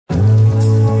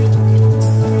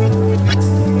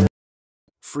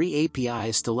Free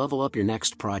APIs to level up your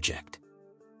next project.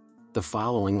 The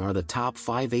following are the top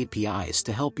 5 APIs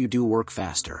to help you do work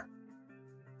faster.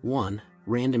 1.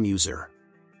 Random User.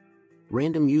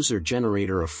 Random User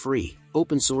Generator, a free,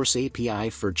 open-source API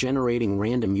for generating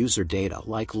random user data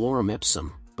like lorem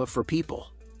ipsum, but for people.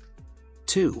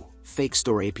 2.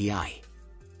 FakeStore API.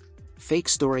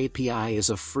 FakeStore API is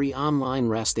a free online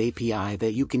REST API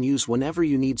that you can use whenever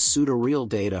you need pseudo-real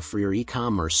data for your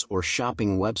e-commerce or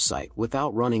shopping website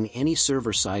without running any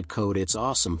server-side code. It's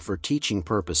awesome for teaching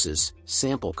purposes,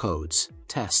 sample codes,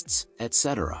 tests,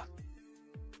 etc.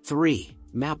 3.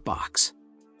 Mapbox.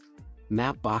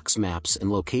 Mapbox maps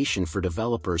and location for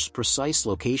developers, precise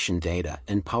location data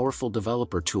and powerful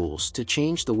developer tools to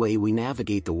change the way we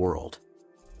navigate the world.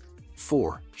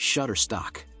 4.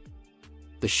 Shutterstock.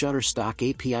 The Shutterstock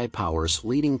API powers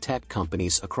leading tech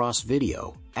companies across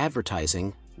video,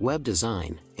 advertising, web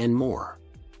design, and more.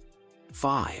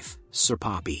 5.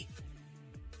 SirPoppy.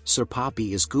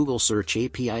 SirPoppy is Google Search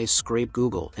API's scrape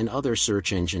Google and other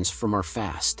search engines from our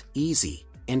fast, easy,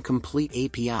 and complete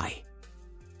API.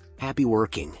 Happy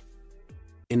working!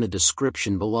 In the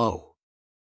description below,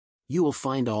 you will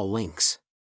find all links.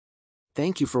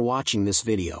 Thank you for watching this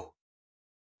video.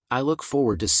 I look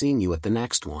forward to seeing you at the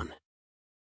next one.